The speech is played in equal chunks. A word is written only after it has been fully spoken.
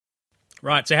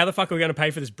Right, so how the fuck are we going to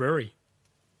pay for this brewery?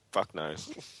 Fuck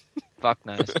knows. Fuck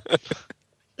knows.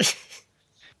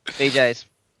 BJ's.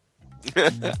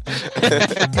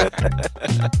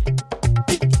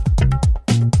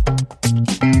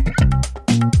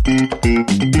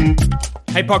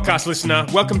 Hey podcast listener,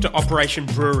 welcome to Operation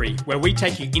Brewery, where we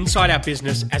take you inside our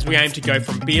business as we aim to go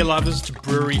from beer lovers to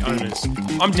brewery owners.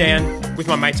 I'm Dan, with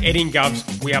my mates Eddie and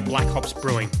Govs, we are Black Hops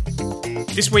Brewing.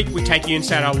 This week we take you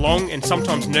inside our long and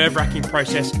sometimes nerve-wracking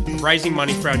process of raising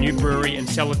money for our new brewery and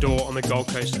cellar door on the Gold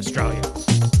Coast, Australia.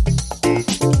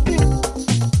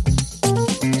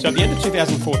 So at the end of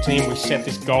 2014, we set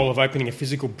this goal of opening a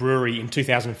physical brewery in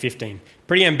 2015.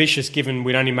 Pretty ambitious given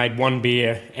we'd only made one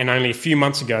beer and only a few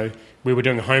months ago we were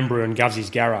doing a homebrew in Govsy's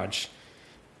garage.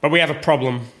 But we have a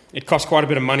problem. It costs quite a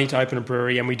bit of money to open a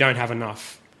brewery and we don't have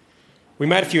enough. We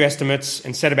made a few estimates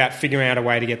and set about figuring out a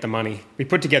way to get the money. We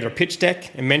put together a pitch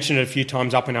deck and mentioned it a few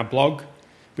times up in our blog.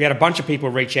 We had a bunch of people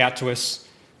reach out to us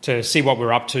to see what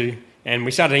we're up to, and we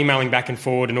started emailing back and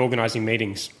forward and organising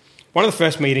meetings. One of the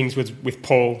first meetings was with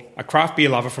Paul, a craft beer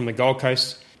lover from the Gold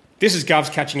Coast. This is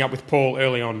Govs catching up with Paul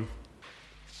early on.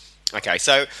 Okay,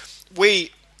 so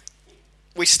we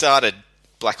started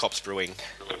Black Hops Brewing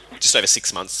just over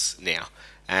 6 months now,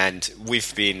 and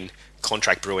we've been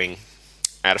contract brewing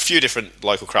at a few different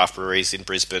local craft breweries in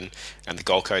Brisbane and the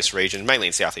Gold Coast region, mainly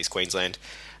in southeast Queensland,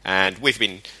 and we've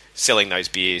been selling those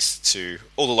beers to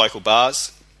all the local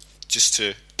bars just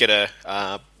to get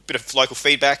a bit of local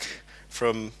feedback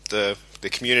from the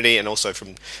community, and also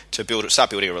to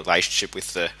start building a relationship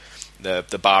with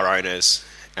the bar owners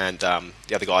and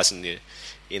the other guys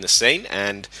in the scene.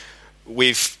 And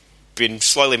we've been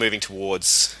slowly moving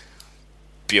towards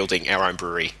building our own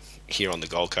brewery here on the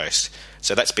Gold Coast.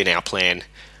 So that's been our plan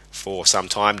for some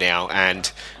time now,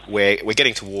 and we're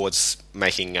getting towards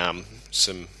making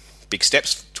some big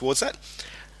steps towards that.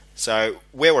 So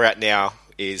where we're at now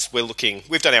is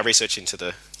we've done our research into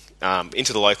the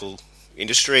local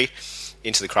industry,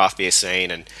 into the craft beer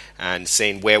scene, and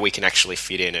seen where we can actually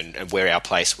fit in and where our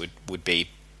place would be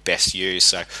best used.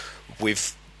 So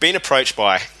we've been approached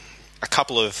by a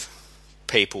couple of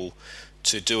people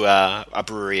to do a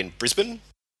brewery in Brisbane.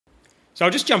 So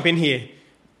I'll just jump in here.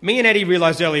 Me and Eddie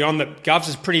realised early on that Govs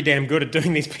is pretty damn good at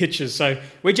doing these pitches, so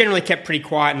we generally kept pretty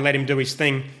quiet and let him do his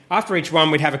thing. After each one,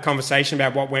 we'd have a conversation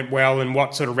about what went well and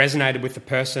what sort of resonated with the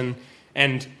person.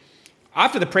 And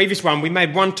after the previous one, we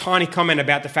made one tiny comment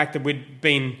about the fact that we'd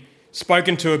been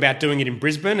spoken to about doing it in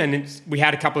Brisbane, and we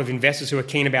had a couple of investors who were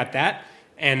keen about that,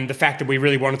 and the fact that we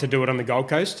really wanted to do it on the Gold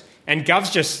Coast. And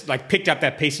Govs just picked up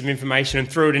that piece of information and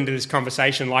threw it into this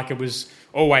conversation like it was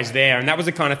always there. And that was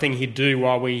the kind of thing he'd do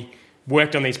while we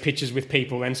worked on these pitches with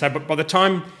people. And so by the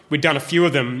time we'd done a few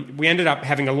of them, we ended up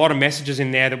having a lot of messages in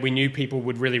there that we knew people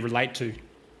would really relate to.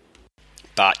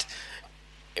 But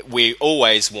we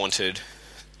always wanted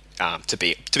to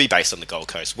be based on the Gold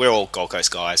Coast. We're all Gold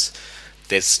Coast guys.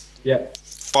 There's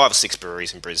 5 or 6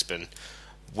 breweries in Brisbane.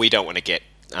 We don't want to get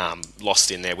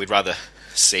lost in there. We'd rather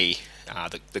see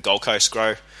the Gold Coast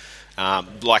grow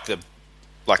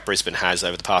like Brisbane has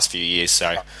over the past few years.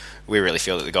 So we really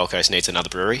feel that the Gold Coast needs another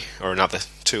brewery, or another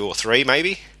 2 or 3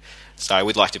 maybe. So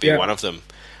we'd like to be one of them.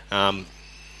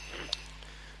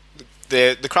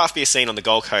 The craft beer scene on the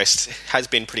Gold Coast has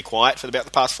been pretty quiet for about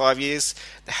the past 5 years.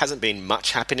 There hasn't been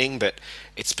much happening, but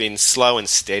it's been slow and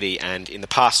steady, and in the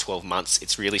past 12 months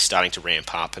it's really starting to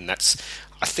ramp up, and that's,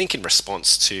 I think, in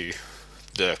response to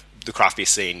the craft beer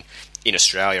scene in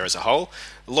Australia as a whole.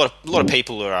 A lot of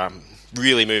people are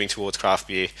really moving towards craft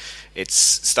beer. It's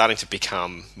starting to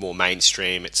become more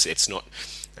mainstream. It's not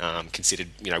considered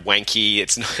wanky.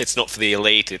 It's not for the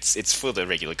elite. It's for the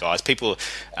regular guys. People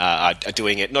are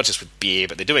doing it not just with beer,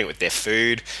 but they're doing it with their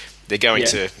food. They're going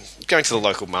to the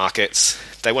local markets.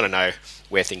 They want to know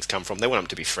where things come from. They want them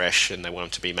to be fresh, and they want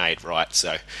them to be made right.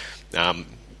 So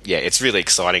it's really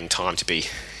exciting time to be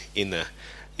in the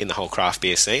whole craft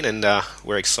beer scene, and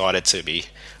we're excited to be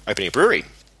opening a brewery.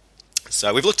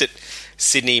 So we've looked at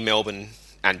Sydney, Melbourne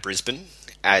and Brisbane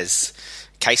as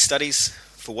case studies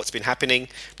for what's been happening,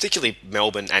 particularly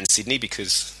Melbourne and Sydney,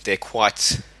 because they're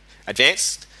quite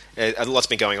advanced. A lot's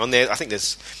been going on there. I think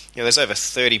there's over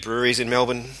 30 breweries in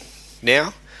Melbourne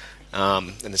now,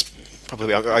 and there's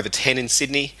probably over 10 in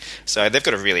Sydney. So they've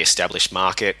got a really established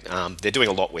market. They're doing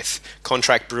a lot with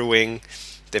contract brewing.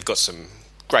 They've got some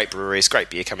great breweries, great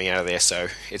beer coming out of there. So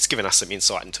it's given us some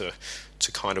insight into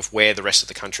kind of where the rest of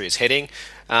the country is heading.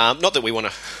 Not that we want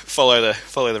to follow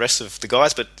the rest of the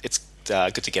guys, but it's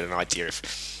good to get an idea of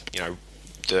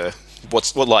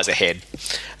what lies ahead,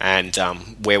 and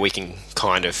where we can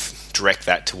kind of direct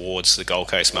that towards the Gold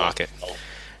Coast market.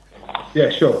 Yeah,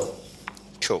 sure.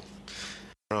 Cool.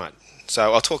 Right.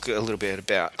 So I'll talk a little bit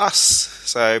about us.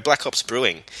 So Black Ops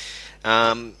Brewing,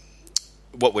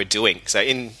 what we're doing. So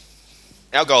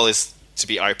our goal is to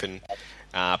be open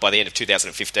by the end of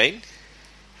 2015.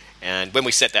 And when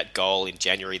we set that goal in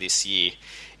January this year,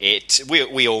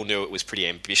 we all knew it was pretty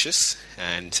ambitious,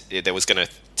 and there was going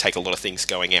to take a lot of things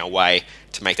going our way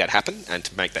to make that happen and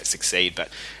to make that succeed. But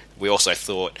we also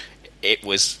thought it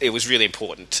was really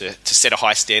important to set a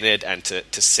high standard and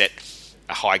to set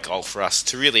a high goal for us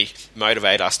to really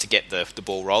motivate us to get the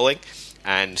ball rolling.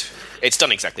 And it's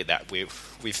done exactly that.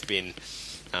 We've been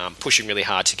pushing really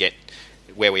hard to get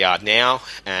where we are now,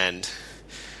 and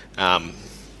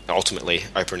ultimately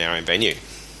open our own venue.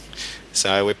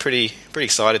 So we're pretty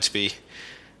excited to be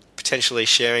potentially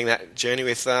sharing that journey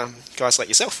with guys like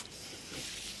yourself.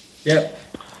 Yep.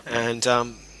 And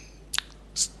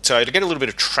so to get a little bit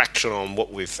of traction on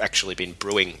what we've actually been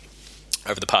brewing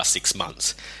over the past 6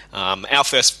 months, our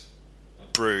first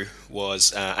brew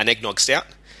was an eggnog stout.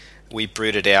 We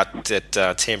brewed it out at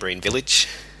Tamborine Village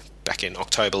back in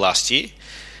October last year.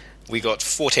 We got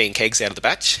 14 kegs out of the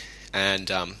batch, and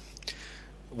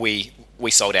we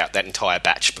sold out that entire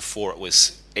batch before it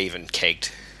was even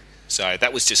kegged. So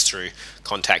that was just through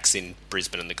contacts in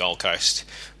Brisbane and the Gold Coast.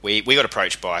 We got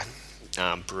approached by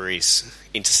breweries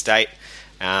interstate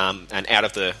and out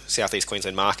of the southeast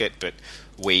Queensland market, but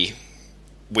we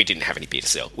didn't have any beer to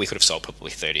sell. We could have sold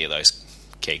probably 30 of those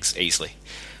kegs easily.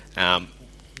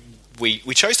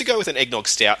 We chose to go with an eggnog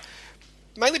stout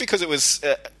mainly because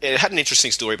it had an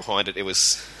interesting story behind it. It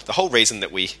was the whole reason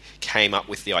that we came up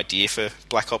with the idea for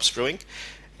Black Ops Brewing.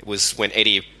 It was when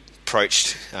Eddie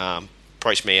approached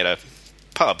me at a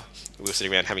pub. We were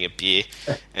sitting around having a beer,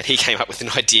 and he came up with an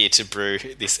idea to brew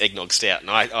this eggnog stout, and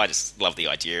I just love the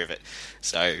idea of it.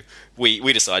 So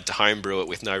we decided to homebrew it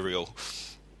with no real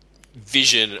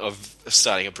vision of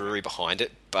starting a brewery behind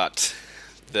it, but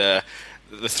the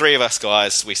three of us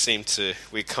guys, we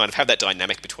kind of have that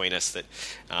dynamic between us that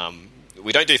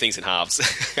we don't do things in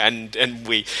halves, and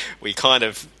we kind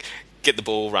of get the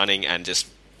ball running and just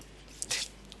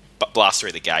blast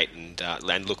through the gate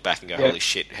and look back and go, holy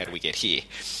shit, how do we get here?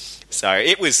 So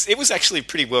it was actually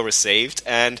pretty well received,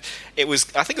 and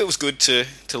I think it was good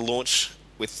to launch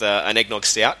with an eggnog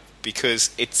stout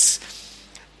because it's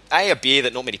a beer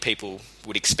that not many people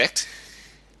would expect,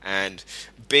 and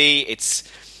B, it's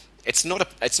not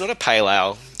a pale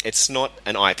ale, it's not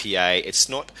an IPA, it's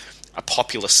not a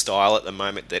popular style at the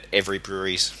moment that every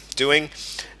brewery's doing.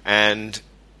 And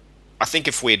I think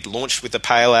if we'd launched with a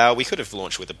pale ale, we could have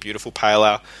launched with a beautiful pale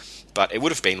ale, but it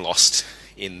would have been lost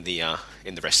in the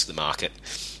rest of the market,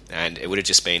 and it would have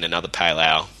just been another pale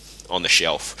ale on the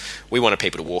shelf. We wanted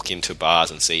people to walk into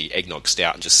bars and see eggnog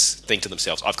stout and just think to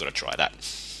themselves, I've got to try that,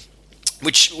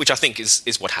 which I think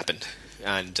is what happened.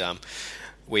 And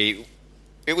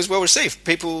it was well received.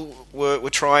 People were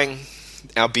trying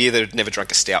our beer that had never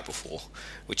drunk a stout before,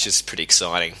 which is pretty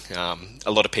exciting.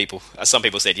 A lot of people, some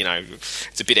people said,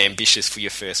 it's a bit ambitious for your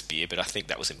first beer, but I think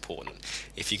that was important.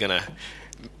 If you're going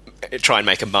to try and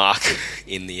make a mark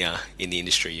in the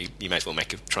industry, you may as well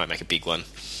try and make a big one,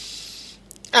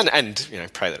 and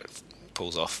pray that it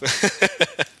pulls off.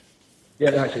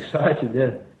 Yeah, that's exciting.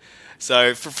 Yeah.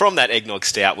 So from that eggnog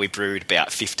stout, we brewed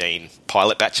about 15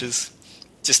 pilot batches,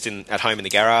 just at home in the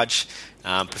garage,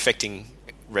 perfecting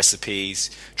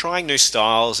recipes, trying new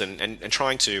styles, and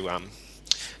trying to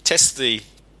test the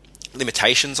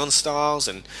limitations on styles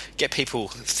and get people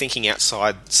thinking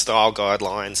outside style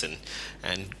guidelines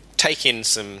and take in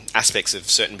some aspects of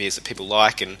certain beers that people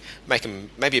like and make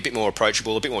them maybe a bit more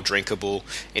approachable, a bit more drinkable,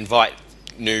 invite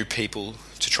new people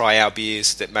to try our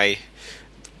beers that may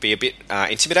be a bit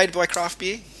intimidated by craft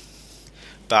beer,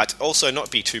 but also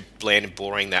not be too bland and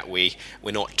boring that we're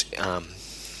not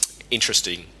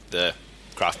interesting the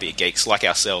craft beer geeks like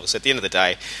ourselves. At the end of the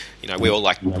day, we all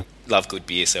love good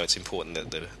beer, so it's important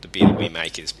that the beer that we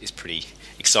make is pretty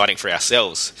exciting for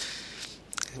ourselves,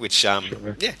 which I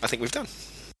think we've done.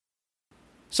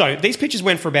 So these pitches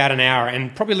went for about an hour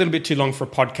and probably a little bit too long for a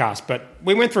podcast, but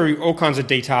we went through all kinds of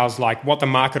details like what the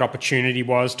market opportunity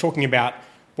was, talking about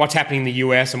what's happening in the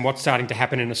US and what's starting to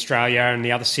happen in Australia and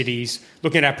the other cities,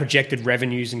 looking at our projected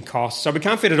revenues and costs. So we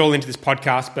can't fit it all into this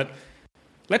podcast, but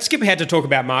let's skip ahead to talk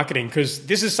about marketing because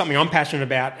this is something I'm passionate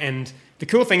about. And the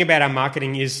cool thing about our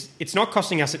marketing is it's not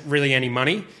costing us really any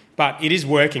money, but it is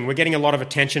working. We're getting a lot of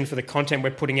attention for the content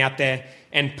we're putting out there.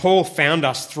 And Paul found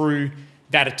us through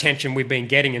that attention we've been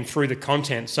getting and through the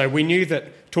content. So we knew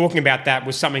that talking about that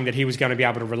was something that he was going to be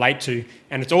able to relate to.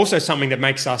 And it's also something that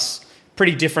makes us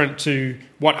pretty different to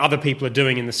what other people are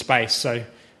doing in the space. So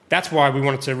that's why we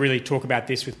wanted to really talk about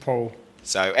this with Paul.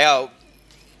 So our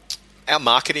our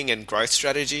marketing and growth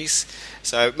strategies.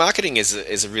 So marketing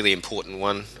is a really important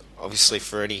one, obviously,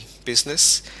 for any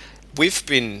business. We've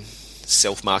been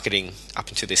self-marketing up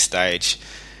until this stage.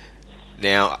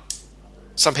 Now,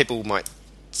 some people might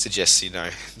suggest,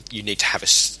 you need to have a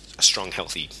strong,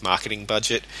 healthy marketing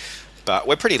budget, but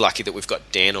we're pretty lucky that we've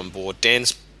got Dan on board.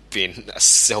 Dan's been a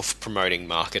self-promoting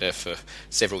marketer for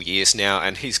several years now,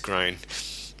 and he's grown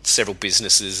several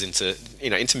businesses into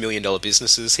 $1 million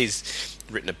businesses. He's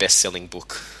written a best-selling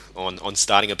book on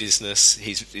starting a business.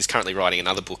 He's currently writing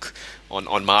another book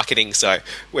on marketing. So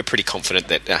we're pretty confident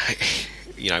that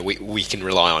we can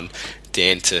rely on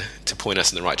Dan to point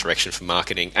us in the right direction for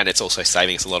marketing, and it's also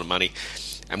saving us a lot of money.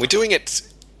 And we're doing it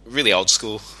really old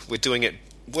school. We're doing it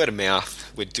word of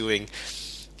mouth. We're doing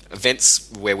events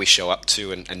where we show up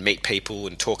to and meet people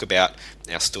and talk about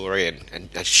our story and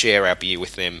share our beer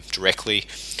with them directly.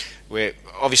 We're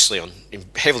obviously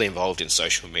heavily involved in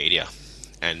social media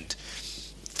and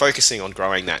focusing on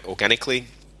growing that organically.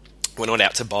 We're not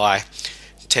out to buy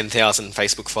 10,000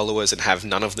 Facebook followers and have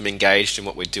none of them engaged in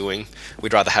what we're doing.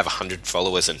 We'd rather have 100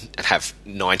 followers and have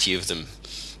 90 of them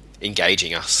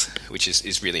engaging us, which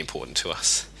is really important to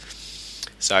us.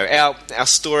 So our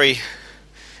story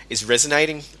is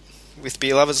resonating with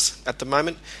beer lovers at the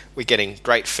moment. We're getting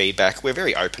great feedback. We're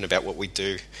very open about what we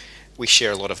do. We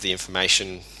share a lot of the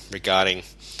information regarding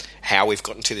how we've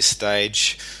gotten to this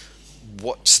stage,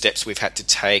 what steps we've had to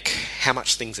take, how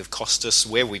much things have cost us,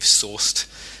 where we've sourced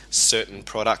certain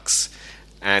products,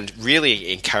 and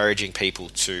really encouraging people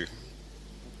to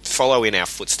follow in our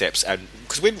footsteps. And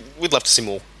because we'd love to see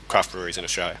more craft breweries in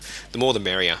Australia. The more the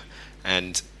merrier.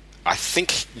 And I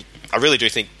really do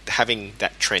think having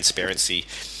that transparency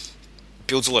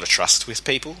builds a lot of trust with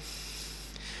people.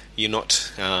 You're not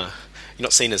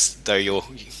seen as though you're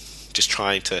just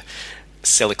trying to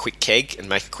sell a quick keg and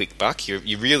make a quick buck.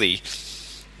 You're really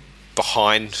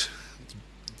behind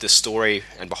the story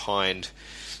and behind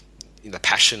the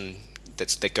passion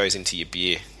that goes into your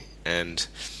beer, and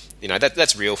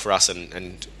that's real for us,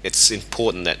 and it's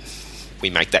important that we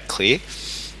make that clear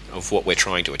of what we're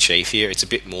trying to achieve here. It's a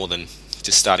bit more than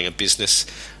just starting a business.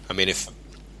 I mean, if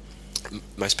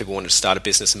most people wanted to start a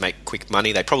business and make quick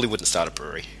money, they probably wouldn't start a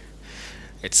brewery.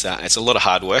 It's a lot of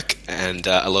hard work and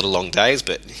a lot of long days,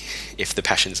 but if the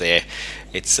passion's there,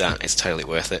 it's totally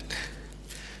worth it.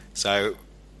 So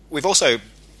we've also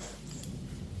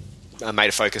made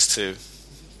a focus to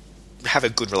have a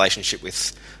good relationship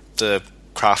with the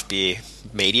craft beer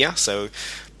media, so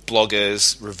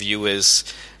bloggers, reviewers,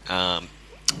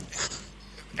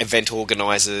 event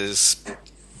organisers,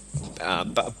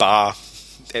 bar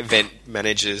event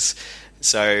managers,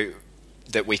 so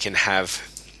that we can have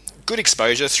good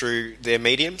exposure through their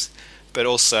mediums, but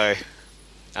also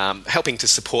helping to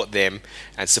support them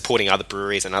and supporting other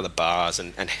breweries and other bars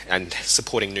and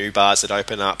supporting new bars that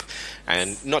open up,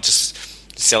 and not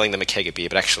just selling them a keg of beer,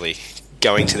 but actually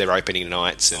going to their opening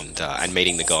nights and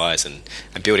meeting the guys and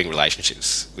building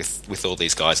relationships with all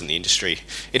these guys in the industry.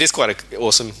 It is quite an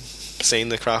awesome scene,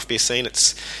 the craft beer scene.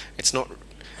 It's not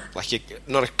like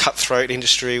not a cutthroat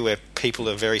industry where people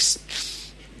are very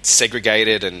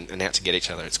segregated and out to get each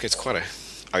other. It's quite a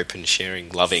open, sharing,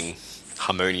 loving,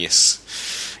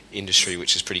 harmonious industry,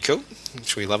 which is pretty cool,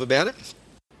 which we love about it.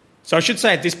 So I should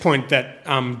say at this point that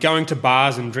going to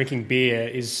bars and drinking beer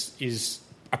is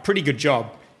a pretty good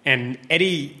job, and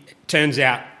Eddie, turns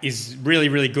out, is really,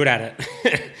 really good at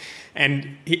it.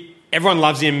 And everyone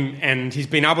loves him, and he's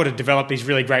been able to develop these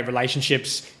really great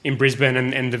relationships in Brisbane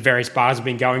and the various bars I've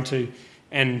been going to.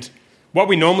 And what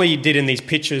we normally did in these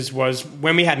pitches was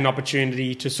when we had an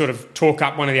opportunity to sort of talk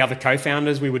up one of the other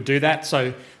co-founders, we would do that.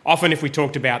 So often if we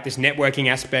talked about this networking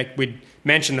aspect, we'd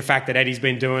mention the fact that Eddie's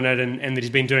been doing it and that he's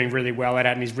been doing really well at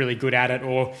it and he's really good at it.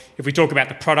 Or if we talk about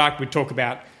the product, we'd talk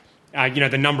about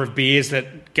the number of beers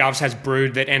that Govs has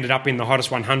brewed that ended up in the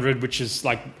Hottest 100, which is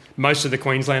like most of the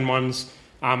Queensland ones.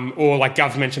 Or like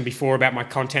Govs mentioned before about my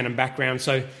content and background.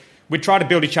 So we'd try to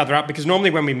build each other up, because normally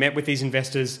when we met with these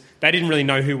investors, they didn't really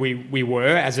know who we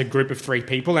were as a group of three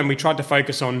people, and we tried to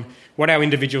focus on what our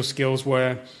individual skills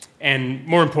were, and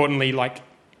more importantly, like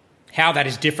how that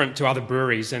is different to other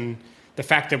breweries, and the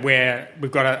fact that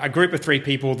we've got a group of three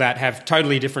people that have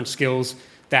totally different skills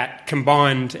that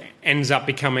combined ends up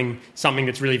becoming something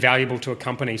that's really valuable to a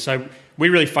company. So we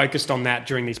really focused on that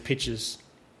during these pitches.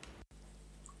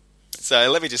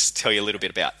 So let me just tell you a little bit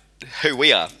about who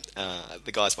we are,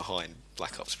 the guys behind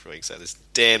Black Ops Brewing. So there's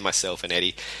Dan, myself, and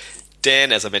Eddie.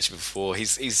 Dan, as I mentioned before,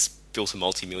 he's built a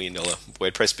multi-million-dollar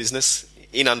WordPress business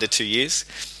in under 2 years.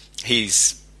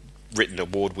 He's written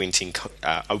award-winning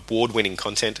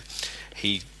content.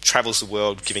 He travels the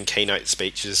world giving keynote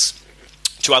speeches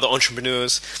to other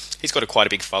entrepreneurs. He's got quite a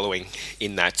big following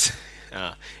in that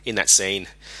scene,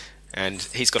 and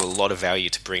he's got a lot of value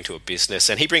to bring to a business.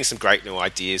 And he brings some great new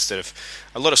ideas that have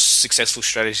a lot of successful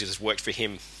strategies has worked for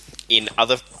him in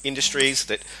other industries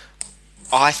that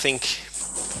I think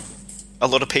a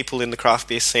lot of people in the craft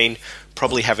beer scene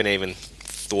probably haven't even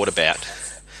thought about.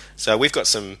 So we've got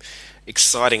some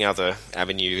exciting other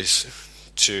avenues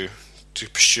to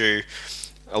pursue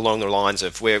along the lines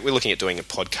of we're looking at doing a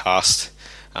podcast.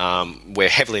 We're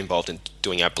heavily involved in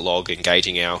doing our blog,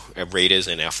 engaging our readers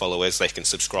and our followers. They can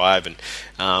subscribe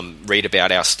and read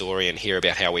about our story and hear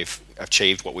about how we've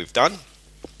achieved what we've done.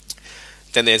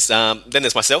 Then there's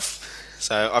myself.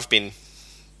 So I've been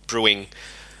brewing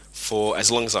for as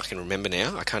long as I can remember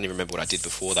now. I can't even remember what I did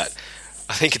before that.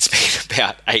 I think it's been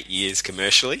about 8 years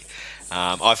commercially.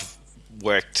 I've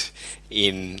worked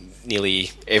in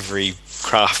nearly every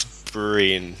craft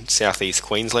brewery in southeast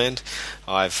Queensland.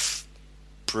 I've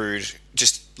brewed,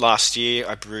 just last year,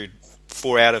 I brewed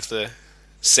 4 out of the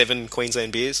 7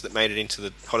 Queensland beers that made it into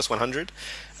the Hottest 100.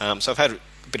 So I've had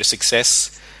a bit of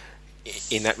success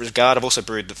in that regard. I've also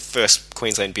brewed the first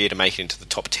Queensland beer to make it into the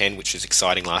top 10, which is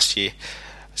exciting last year.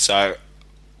 So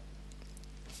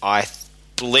I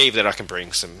believe that I can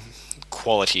bring some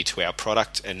quality to our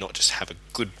product and not just have a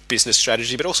good business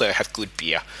strategy, but also have good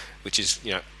beer, which is,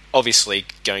 obviously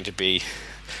going to be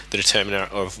the determiner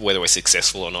of whether we're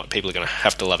successful or not. People are going to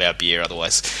have to love our beer,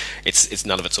 otherwise it's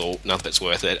none of it's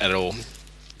worth it at all.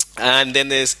 And then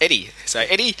there's Eddie. So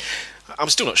Eddie, I'm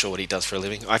still not sure what he does for a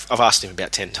living. I've asked him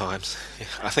about 10 times.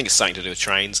 I think it's something to do with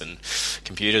trains and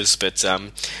computers, but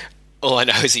all I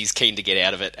know is he's keen to get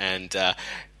out of it, and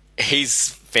he's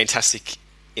fantastic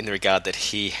in the regard that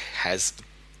he has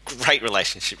great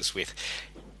relationships with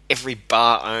every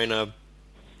bar owner,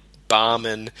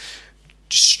 barman,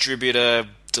 distributor,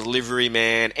 delivery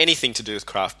man, anything to do with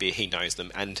craft beer, he knows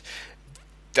them. And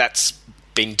that's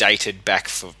been dated back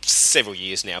for several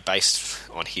years now based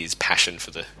on his passion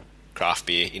for the craft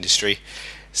beer industry.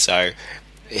 So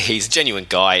he's a genuine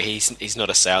guy. He's not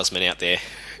a salesman out there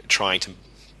trying to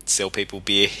sell people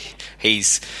beer.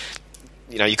 He's,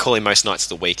 you call him most nights of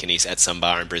the week and he's at some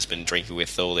bar in Brisbane drinking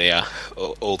with all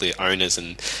the owners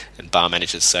and bar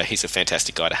managers. So he's a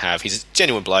fantastic guy to have. He's a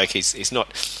genuine bloke. He's not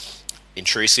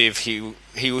intrusive.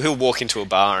 He'll walk into a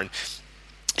bar and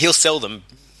he'll sell them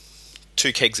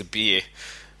 2 kegs of beer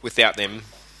without them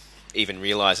even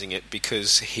realising it,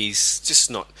 because he's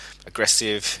just not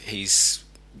aggressive. He's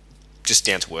just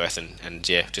down to earth and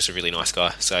just a really nice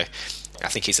guy. So I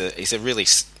think he's a really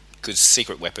good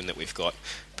secret weapon that we've got.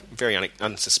 Very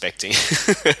unsuspecting.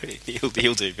 He'll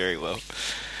do very well.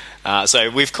 So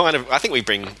we've I think we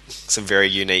bring some very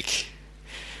unique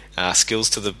skills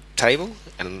to the table,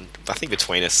 and I think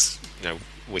between us,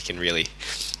 we can really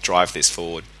drive this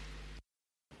forward.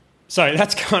 So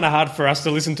that's kind of hard for us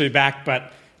to listen to back,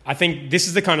 but I think this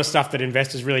is the kind of stuff that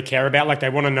investors really care about. Like, they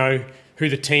want to know who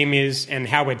the team is and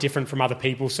how we're different from other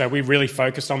people. So we really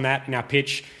focused on that in our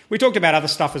pitch. We talked about other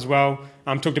stuff as well.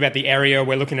 Talked about the area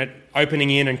we're looking at opening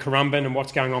in and Currumbin and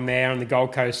what's going on there on the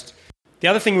Gold Coast. The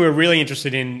other thing we were really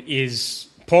interested in is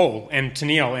Paul and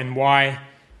Tennille and why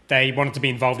they wanted to be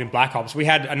involved in Black Ops. We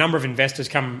had a number of investors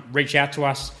reach out to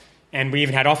us, and we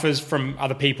even had offers from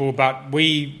other people, but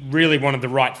we really wanted the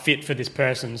right fit for this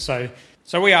person. So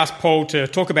we asked Paul to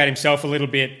talk about himself a little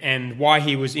bit and why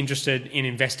he was interested in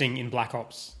investing in Black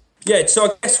Ops. Yeah, so I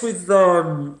guess with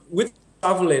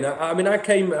travelling, I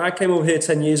came over here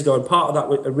 10 years ago, and part of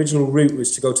that original route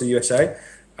was to go to the USA,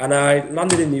 and I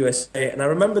landed in the USA, and I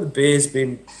remember the beers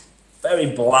being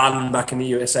very bland back in the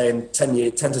USA in 10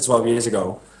 to 12 years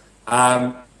ago.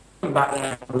 I went back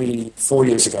there probably 4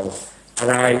 years ago,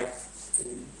 and I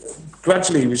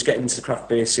gradually was getting into the craft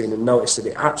beer scene and noticed that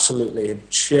it absolutely had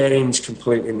changed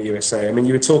completely in the USA. I mean,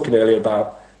 you were talking earlier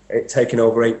about it taking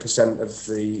over 8% of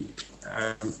the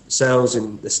sales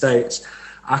in the States.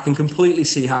 I can completely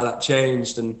see how that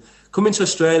changed. And coming to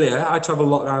Australia, I travel a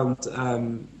lot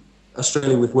around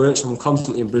Australia with work, so I'm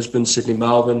constantly in Brisbane, Sydney,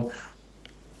 Melbourne.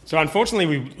 So unfortunately,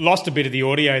 we lost a bit of the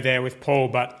audio there with Paul,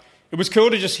 but it was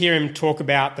cool to just hear him talk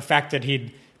about the fact that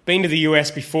he'd been to the US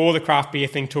before the craft beer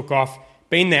thing took off,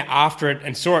 been there after it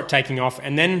and saw it taking off,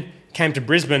 and then came to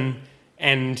Brisbane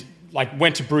and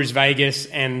went to Brews Vegas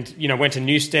and went to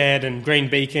Newstead and Green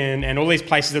Beacon and all these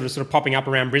places that were sort of popping up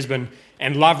around Brisbane,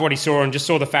 and loved what he saw and just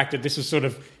saw the fact that this was sort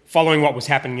of following what was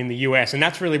happening in the US. And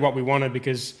that's really what we wanted,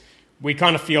 because we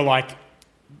kind of feel like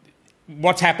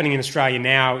what's happening in Australia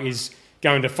now is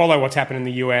going to follow what's happened in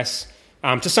the US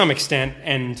to some extent,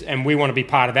 and we want to be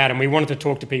part of that, and we wanted to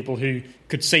talk to people who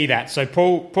could see that. So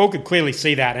Paul could clearly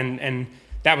see that, and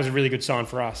that was a really good sign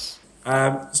for us.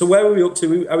 So where were we up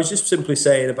to? I was just simply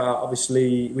saying about,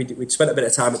 obviously, we'd spent a bit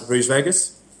of time at the Brews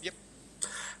Vegas. Yep.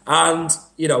 And,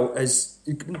 as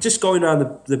just going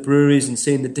around the breweries and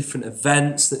seeing the different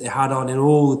events that they had on in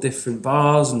all the different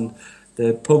bars and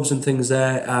the pubs and things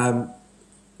there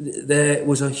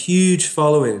was a huge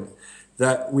following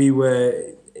that we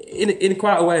were, in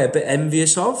quite a way, a bit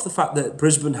envious of, the fact that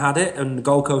Brisbane had it and the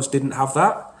Gold Coast didn't have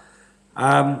that.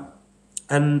 And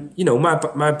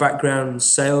my background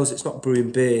sales, it's not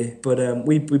brewing beer, but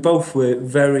we both were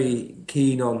very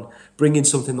keen on bringing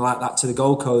something like that to the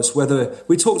Gold Coast. Whether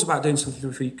we talked about doing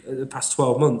something for the past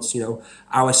 12 months,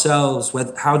 ourselves.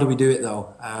 How do we do it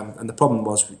though? And the problem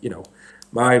was,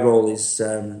 my role is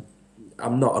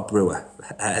I'm not a brewer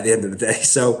at the end of the day.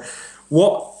 So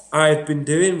what I've been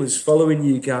doing was following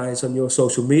you guys on your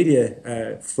social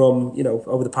media from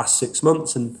over the past 6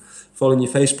 months and following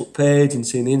your Facebook page and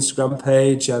seeing the Instagram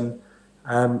page, and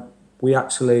we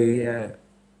actually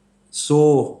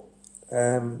saw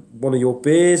one of your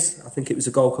beers. I think it was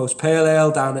a Gold Coast Pale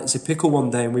Ale down at Zipickle one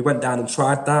day, and we went down and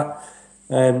tried that.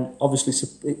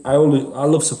 Obviously, I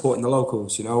love supporting the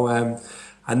locals,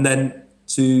 and then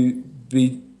to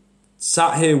be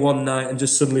sat here one night and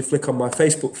just suddenly flick on my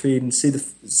Facebook feed and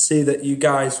see that you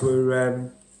guys were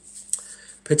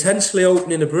potentially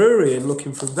opening a brewery and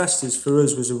looking for investors, for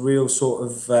us was a real sort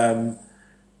of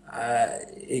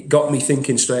it got me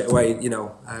thinking straight away.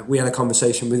 We had a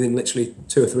conversation within literally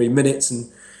 2 or 3 minutes, and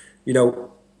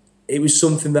it was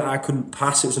something that I couldn't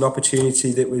pass. It was an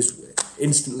opportunity that was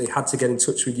instantly had to get in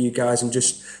touch with you guys and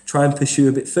just try and pursue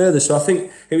a bit further. So I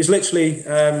think it was literally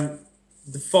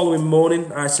the following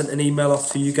morning I sent an email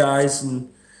off to you guys,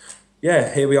 and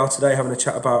here we are today having a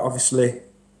chat about obviously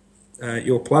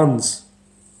your plans.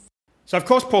 So of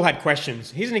course Paul had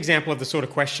questions. Here's an example of the sort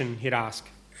of question he'd ask.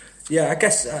 Yeah, I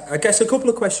guess a couple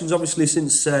of questions, obviously,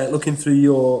 since looking through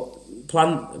your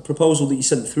plan proposal that you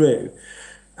sent through.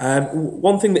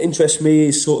 One thing that interests me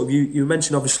is sort of, you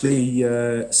mentioned obviously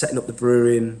setting up the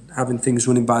brewery and having things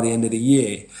running by the end of the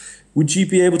year. Would you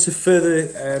be able to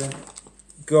further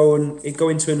go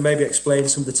into and maybe explain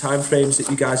some of the timeframes that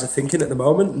you guys are thinking at the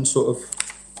moment and sort of...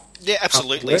 Yeah,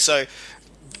 absolutely. So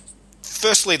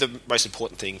firstly, the most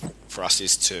important thing for us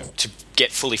is to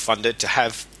get fully funded, to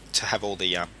have all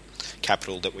the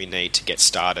capital that we need to get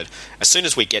started. As soon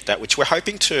as we get that, which we're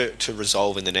hoping to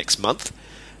resolve in the next month,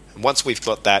 and once we've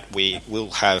got that, we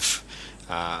will have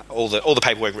all the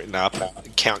paperwork written up,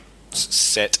 accounts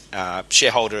set,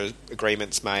 shareholder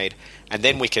agreements made, and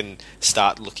then we can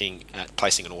start looking at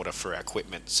placing an order for our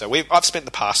equipment. So I've spent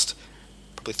the past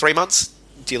probably 3 months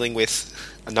dealing with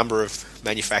a number of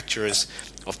manufacturers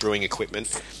of brewing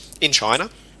equipment in China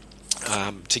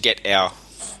to get our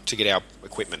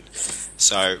equipment.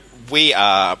 So we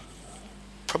are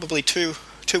probably two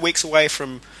weeks away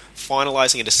from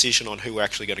finalising a decision on who we're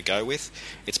actually going to go with.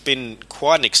 It's been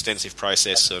quite an extensive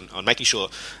process on making sure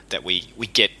that we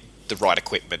get the right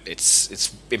equipment.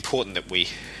 It's important that we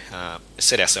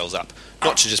set ourselves up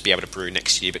not to just be able to brew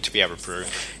next year, but to be able to brew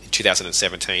in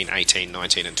 2017, 18,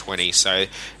 19 and 20. So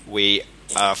we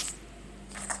are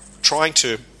trying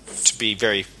to be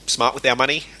very smart with our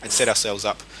money and set ourselves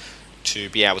up to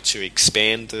be able to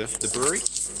expand the brewery.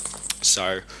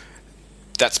 So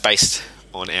that's based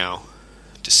on our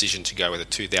decision to go with a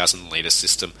 2,000 litre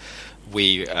system.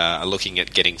 We are looking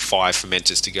at getting 5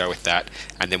 fermenters to go with that,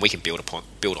 and then we can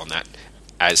build on that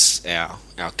as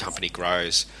our company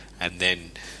grows. And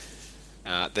then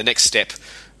the next step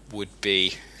would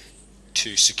be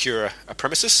to secure a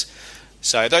premises.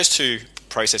 So those two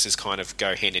processes kind of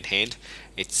go hand in hand.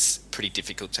 It's pretty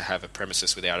difficult to have a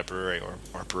premises without a brewery,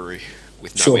 or a brewery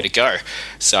with nowhere to go.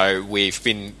 So we've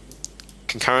been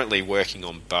concurrently working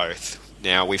on both.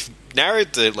 Now we've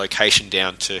narrowed the location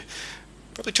down to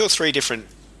probably 2 or 3 different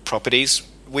properties.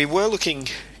 We were looking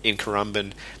in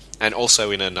Currumbin and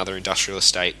also in another industrial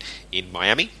estate in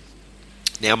Miami.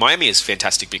 Now Miami is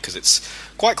fantastic because it's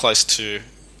quite close to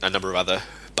a number of other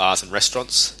bars and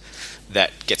restaurants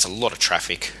that gets a lot of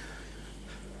traffic,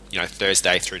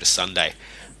 Thursday through to Sunday,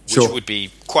 which would be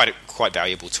quite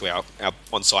valuable to our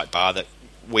on-site bar that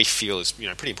we feel is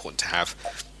pretty important to have.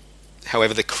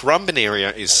 However, the Currumbin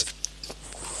area is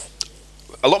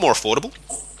a lot more affordable,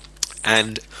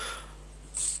 and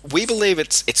we believe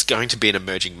it's going to be an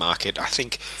emerging market. I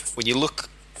think when you look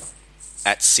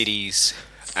at cities,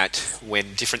 at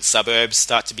when different suburbs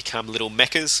start to become little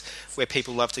meccas where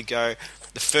people love to go,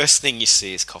 the first thing you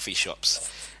see is coffee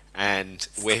shops. And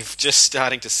we're just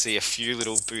starting to see a few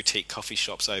little boutique coffee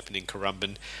shops open in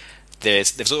Currumbin.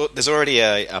 There's already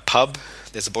a pub,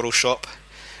 there's a bottle shop,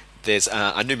 there's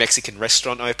a new Mexican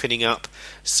restaurant opening up.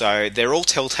 So they're all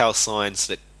telltale signs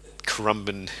that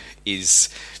Currumbin is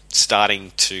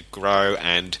starting to grow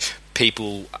and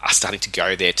people are starting to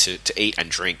go there to eat and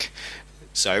drink.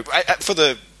 So for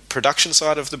the production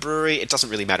side of the brewery, it doesn't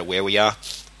really matter where we are.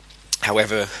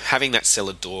 However, having that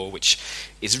cellar door, which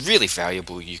is really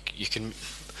valuable, you can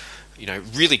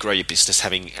really grow your business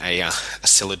having a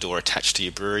cellar door attached to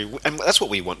your brewery. And that's what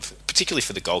we want, particularly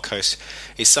for the Gold Coast,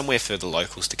 is somewhere for the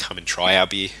locals to come and try our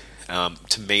beer,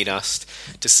 to meet us,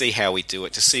 to see how we do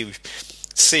it, to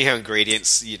see our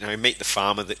ingredients, meet the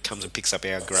farmer that comes and picks up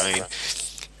our grain,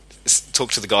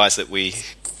 talk to the guys that we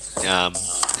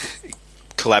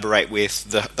collaborate with,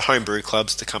 the home brew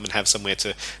clubs, to come and have somewhere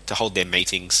to hold their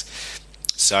meetings.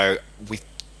 So we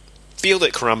feel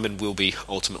that Currumbin will be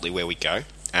ultimately where we go.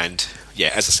 And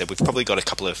yeah, as I said, we've probably got a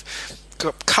couple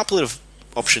of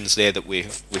options there that we're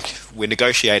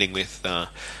negotiating with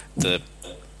the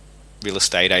real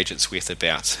estate agents with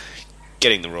about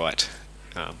getting the right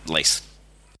lease.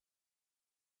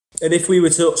 And if we were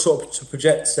to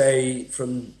project, say,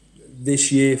 from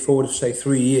this year forward, say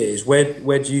 3 years,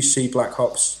 where do you see Black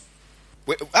Hops?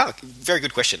 Very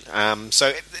good question.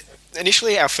 So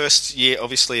initially, our first year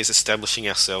obviously is establishing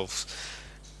ourselves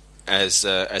as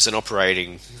an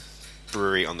operating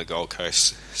brewery on the Gold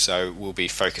Coast. So we'll be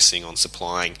focusing on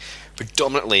supplying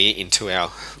predominantly into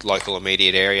our local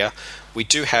immediate area. We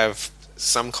do have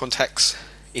some contacts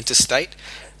interstate,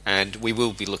 and we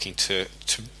will be looking to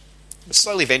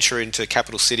slowly venture into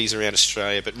capital cities around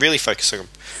Australia, but really focusing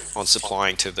on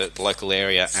supplying to the local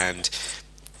area and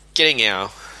having our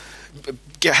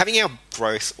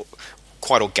growth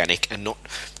quite organic and not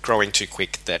growing too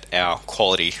quick that our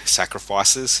quality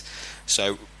sacrifices.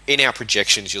 So in our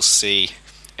projections, you'll see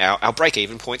our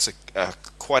break-even points are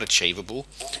quite achievable.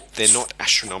 They're not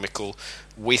astronomical.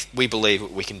 We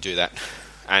believe we can do that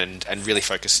and really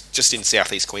focus just in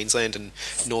southeast Queensland and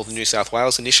northern New South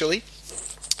Wales initially.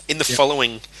 In the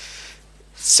following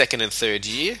second and third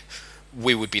year,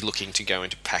 we would be looking to go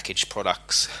into packaged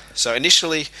products. So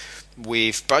initially, we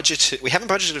haven't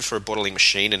budgeted for a bottling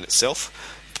machine in itself,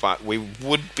 but we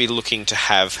would be looking to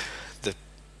have the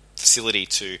facility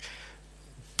to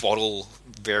bottle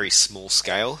very small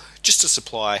scale, just to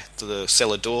supply to the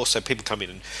cellar door, so people come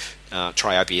in and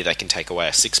try our beer, they can take away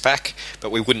a 6-pack,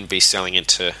 but we wouldn't be selling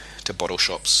into bottle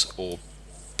shops or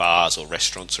bars or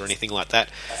restaurants or anything like that.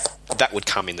 That would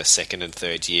come in the second and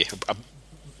third year,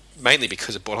 mainly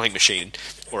because a bottling machine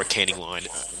or a canning line,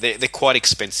 they're quite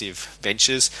expensive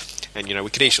ventures, and we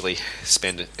could easily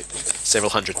spend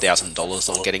several $100,000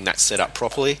 on getting that set up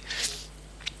properly.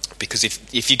 Because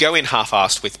if you go in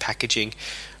half-assed with packaging,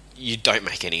 you don't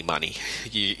make any money.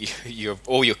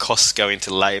 All your costs go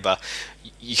into labour.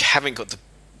 You haven't got the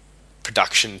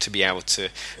production to be able to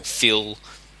fill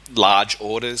large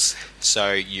orders,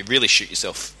 so you really shoot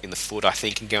yourself in the foot, I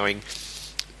think, in going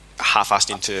half-assed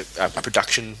into a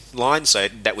production line. So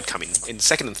that would come in the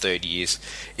second and third years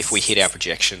if we hit our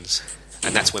projections,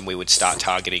 and that's when we would start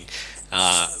targeting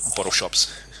bottle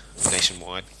shops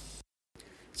nationwide.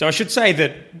 So I should say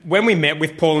that when we met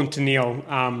with Paul and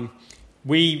Tennille,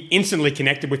 we instantly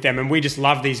connected with them, and we just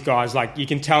love these guys. Like, you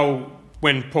can tell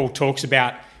when Paul talks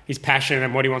about his passion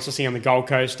and what he wants to see on the Gold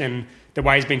Coast and the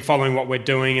way he's been following what we're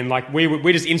doing, and like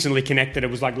we just instantly connected.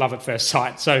 It was like love at first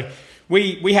sight. So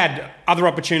we had other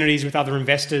opportunities with other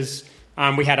investors.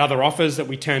 We had other offers that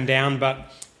we turned down,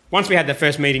 but once we had the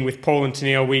first meeting with Paul and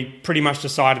Tennille, we pretty much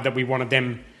decided that we wanted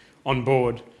them on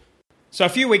board. So a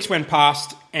few weeks went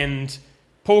past, and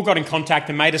Paul got in contact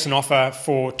and made us an offer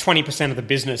for 20% of the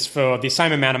business for the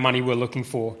same amount of money we were looking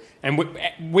for. And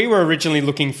we were originally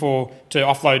looking to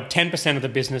offload 10% of the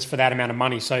business for that amount of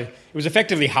money. So it was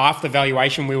effectively half the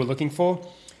valuation we were looking for.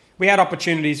 We had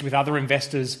opportunities with other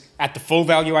investors at the full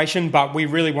valuation, but we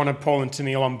really wanted Paul and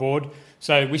Tennille on board.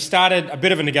 So we started a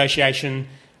bit of a negotiation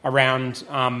around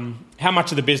how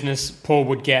much of the business Paul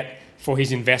would get for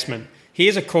his investment.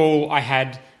 Here's a call I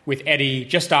had with Eddie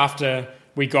just after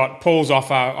we got Paul's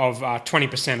offer of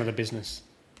 20% of the business.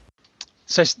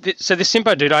 So this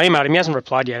Simpo dude, I emailed him. He hasn't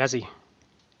replied yet, has he?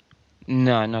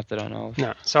 No, not that I know of.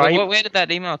 No. So where did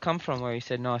that email come from where he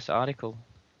said nice article?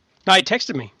 No, he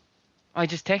texted me. I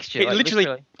just texted you.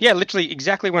 Literally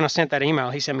exactly when I sent that email,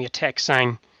 he sent me a text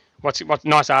saying, "What's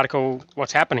nice article?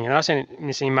 What's happening?" And I sent him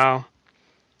this email.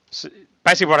 So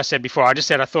basically, what I said before, I just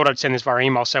said I thought I'd send this via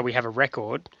email so we have a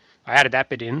record. I added that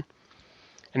bit in,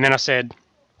 and then I said,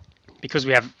 because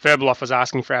we have verbal offers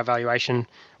asking for our valuation,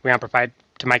 we aren't prepared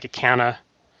to make a counter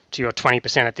to your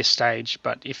 20% at this stage,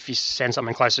 but if you send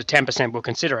something closer to 10%, we'll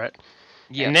consider it.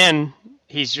 Yeah. And then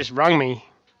he's just rung me.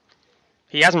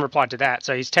 He hasn't replied to that,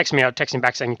 so he's texted me. I'll text him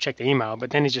back saying check the email,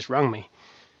 but then he's just rung me.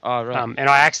 Oh, right. And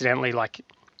I accidentally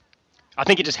I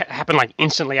think it just happened like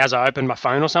instantly as I opened my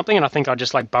phone or something, and I think I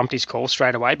just like bumped his call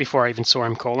straight away before I even saw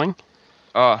him calling.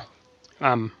 Oh,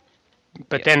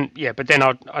 But then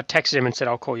I texted him and said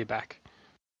I'll call you back.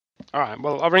 All right.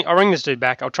 Well, I'll ring this dude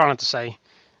back. I'll try not to say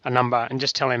a number and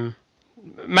just tell him.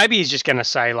 Maybe he's just going to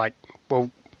say like, well,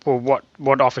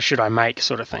 what offer should I make,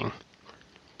 sort of thing.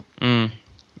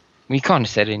 you kind of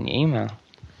said it in your email.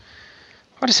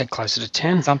 I just said closer to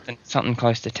 10. Something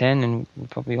close to 10, and we're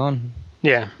probably on.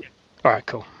 Yeah. All right.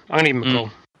 Cool. I'm going to give him a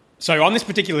call. So on this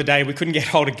particular day, we couldn't get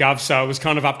hold of Gov, so it was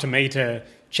kind of up to me to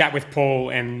chat with Paul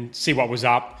and see what was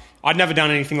up. I'd never done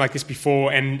anything like this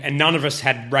before, and none of us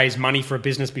had raised money for a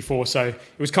business before, so it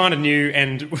was kind of new,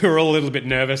 and we were all a little bit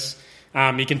nervous.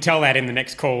 You can tell that in the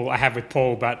next call I have with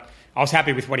Paul, but I was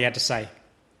happy with what he had to say.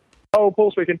 Oh, Paul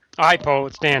speaking. Hi, Paul.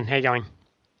 It's Dan. How you going?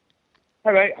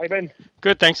 Hey, mate. How you been?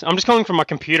 Good, thanks. I'm just calling from my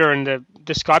computer, and the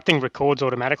Skype thing records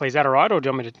automatically. Is that all right, or do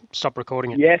you want me to stop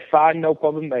recording it? Yeah, fine. No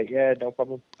problem, mate. Yeah, no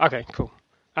problem. Okay, cool.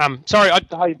 Sorry,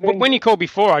 when you called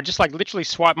before, I just like literally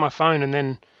swiped my phone, and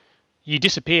then you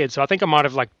disappeared. So I think I might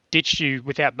have like ditched you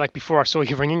without like before I saw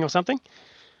you ringing or something.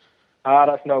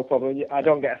 That's no problem. I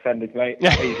don't get offended, mate,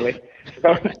 that easily.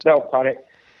 Don't panic.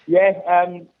 Yeah,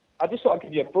 I just thought I'd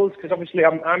give you a buzz because obviously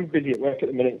I'm busy at work at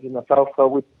the minute with myself, so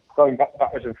we're going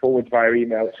backwards and forwards via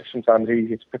email. It's just sometimes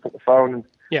easier to pick up the phone and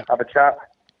have a chat.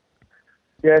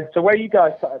 Yeah. So where are you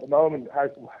guys at the moment?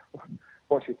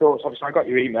 What's your thoughts? Obviously, I got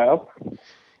your email.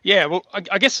 Yeah, well,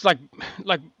 I guess like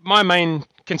my main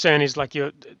concern is like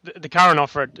the current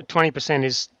offer at 20%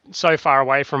 is so far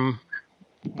away from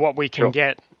what we can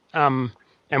get, and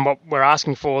what we're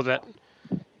asking for that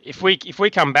if we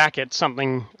come back at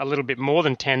something a little bit more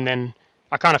than 10, then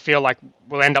I kind of feel like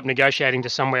we'll end up negotiating to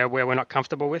somewhere where we're not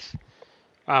comfortable with.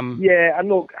 Yeah, and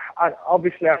look,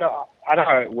 obviously I know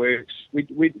how it works.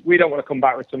 We don't want to come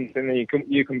back with something, and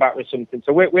you come back with something.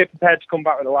 So we're prepared to come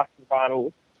back with the last and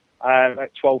final. At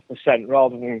 12%,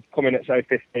 rather than coming at say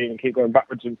 15 and keep going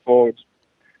backwards and forwards.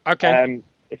 Okay.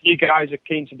 If you guys are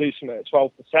keen to do something at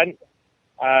 12%,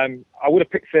 I would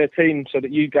have picked 13 so that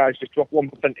you guys just drop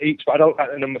 1% each. But I don't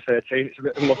like the number 13; it's a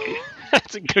bit unlucky.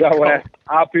 That's a good call.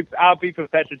 I'll be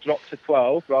prepared to drop to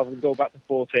 12 rather than go back to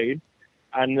 14.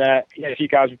 And if you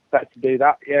guys are prepared to do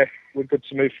that, we're good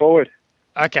to move forward.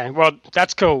 Okay. Well,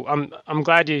 that's cool. I'm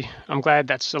glad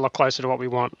that's a lot closer to what we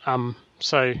want.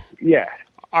 So yeah.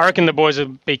 I reckon the boys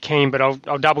will be keen, but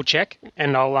I'll double check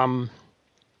and I'll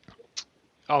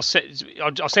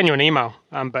send you an email.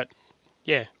 But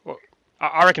yeah, well,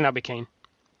 I reckon they'll be keen.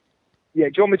 Yeah,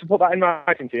 do you want me to put that in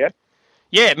writing to you?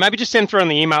 Yeah, maybe just send through on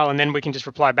the email and then we can just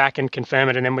reply back and confirm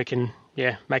it, and then we can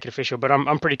make it official. But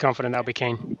I'm pretty confident they'll be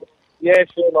keen. Yeah,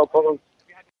 sure, no problem.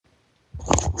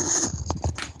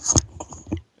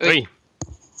 Hey,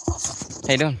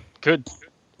 How you doing? good.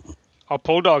 Oh,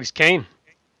 Paul Dog's keen.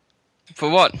 For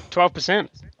what? 12%.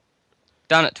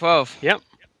 Done at 12. Yep.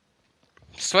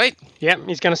 Sweet. Yep.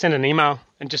 He's going to send an email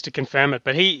and just to confirm it.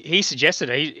 But he suggested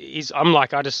it. I'm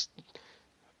like, I don't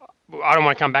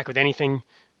want to come back with anything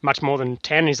much more than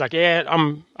 10. He's like, yeah,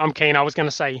 I'm keen. I was going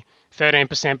to say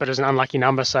 13%, but it was an unlucky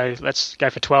number, so let's go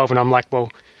for 12. And I'm like,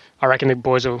 well, I reckon the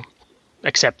boys will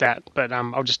accept that. But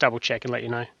I'll just double check and let you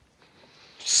know.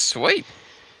 Sweet.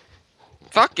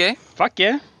 Fuck yeah. Fuck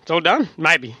yeah. It's all done.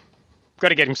 Maybe. Got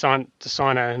to get him to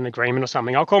sign an agreement or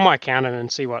something. I'll call my accountant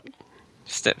and see what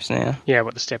steps now. Yeah,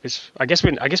 what the step is. I guess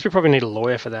we probably need a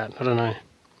lawyer for that. I don't know.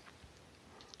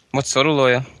 What sort of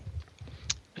lawyer?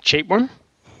 A cheap one?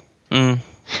 I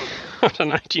don't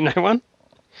know. Do you know one?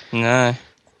 No.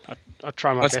 I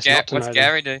try my best not to know. What's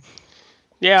Gary do?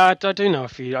 Yeah, I do know a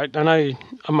few. I know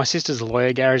my sister's a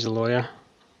lawyer. Gary's a lawyer.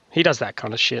 He does that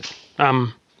kind of shit.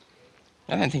 I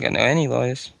don't think I know any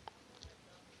lawyers.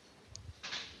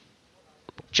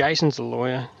 Jason's a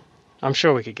lawyer. I'm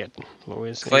sure we could get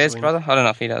lawyers. Claire's brother? I don't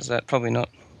know if he does that. Probably not.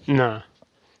 No.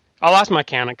 I'll ask my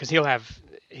accountant because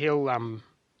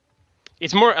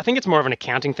it's more, I think it's more of an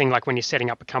accounting thing, like when you're setting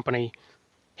up a company.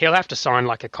 He'll have to sign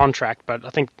like a contract, but I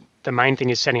think the main thing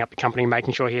is setting up the company,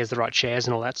 making sure he has the right shares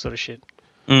and all that sort of shit.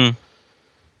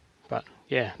 But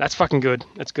yeah, that's fucking good.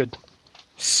 That's good.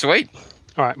 Sweet.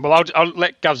 All right. Well, I'll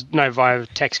let Govs know via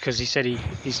text because he said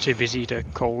he's too busy to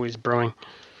call his brewing.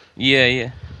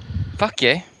 Yeah. Fuck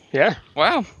yeah. Yeah.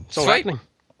 Wow. It's all happening.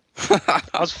 I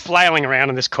was flailing around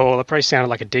in this call. I probably sounded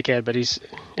like a dickhead, but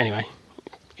anyway.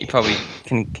 He probably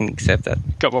can accept that.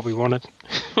 Got what we wanted.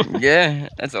 Yeah,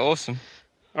 that's awesome.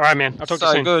 All right, man. I'll talk to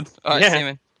you soon. So good. All right, yeah. See you,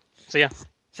 man. See ya.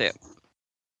 See ya.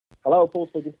 Hello, Paul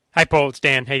speaking. Hey, Paul. It's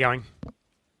Dan. How you going?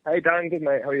 Hey, Dan. Good,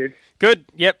 mate. How are you? Good.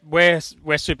 Yep. We're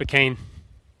super keen.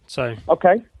 So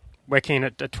okay. We're keen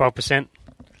at 12%.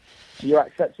 You're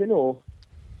accepting or?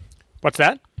 What's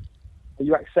that? Are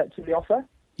you accepting the offer?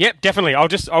 Yep, definitely.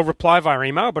 I'll reply via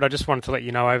email, but I just wanted to let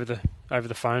you know over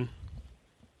the phone.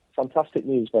 Fantastic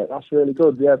news, mate. That's really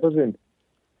good. Yeah, buzzing.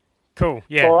 Cool.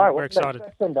 Yeah, All right, we're excited.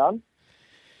 Next then, Dan?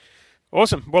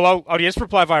 Awesome. Well, I'll just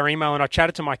reply via email, and I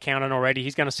chatted to my accountant already.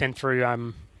 He's going to send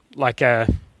through like a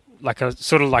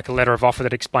sort of like a letter of offer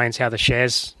that explains how the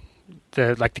shares,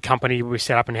 the company we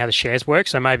set up and how the shares work.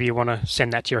 So maybe you want to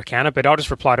send that to your accountant, but I'll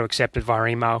just reply to accept it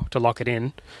via email to lock it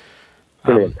in.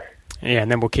 Brilliant. Yeah,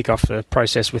 and then we'll kick off the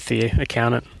process with the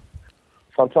accountant.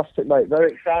 Fantastic, mate.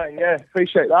 Very exciting. Yeah,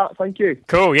 appreciate that. Thank you.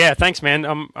 Cool. Yeah, thanks,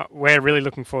 man. We're really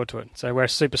looking forward to it. So we're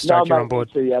super stoked you're on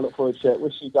board. Yeah, look forward to it.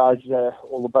 Wish you guys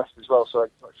all the best as well. So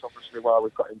that's obviously why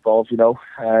we've got involved. We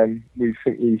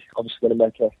think you're obviously going to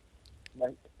make a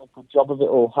good job of it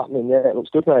all happening. Yeah, it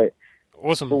looks good, mate.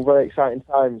 Awesome. It's all very exciting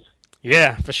times.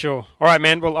 Yeah, for sure. All right,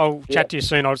 man. Well, I'll chat to you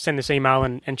soon. I'll send this email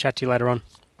and chat to you later on.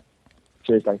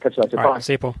 Cheers, Dan. Catch you later. All Bye. right,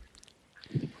 see you, Paul.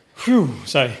 Whew.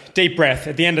 So, deep breath.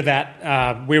 At the end of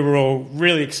that, we were all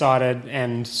really excited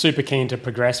and super keen to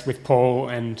progress with Paul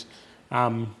and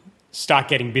start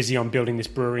getting busy on building this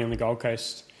brewery on the Gold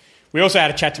Coast. We also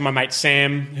had a chat to my mate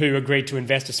Sam, who agreed to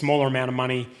invest a smaller amount of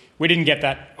money. We didn't get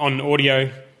that on audio,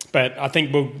 but I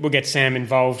think we'll get Sam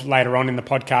involved later on in the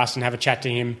podcast and have a chat to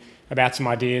him about some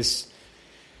ideas.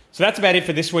 So that's about it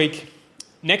for this week.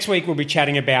 Next week, we'll be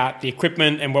chatting about the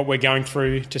equipment and what we're going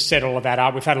through to set all of that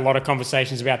up. We've had a lot of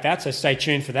conversations about that, so stay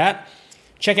tuned for that.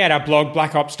 Check out our blog,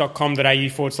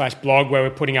 blackops.com.au/blog, where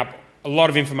we're putting up a lot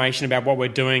of information about what we're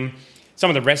doing, some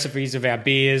of the recipes of our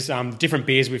beers, different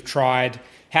beers we've tried,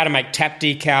 how to make tap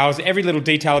decals, every little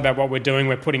detail about what we're doing,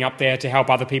 we're putting up there to help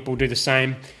other people do the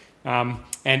same. And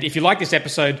if you like this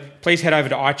episode, please head over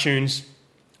to iTunes,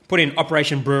 put in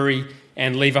Operation Brewery,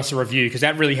 and leave us a review, because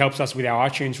that really helps us with our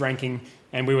iTunes ranking.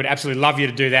 And we would absolutely love you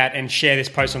to do that and share this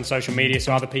post on social media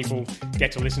so other people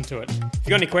get to listen to it. If you've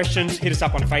got any questions, hit us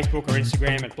up on Facebook or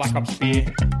Instagram at Black Ops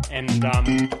Beer, and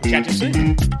chat to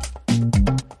you soon.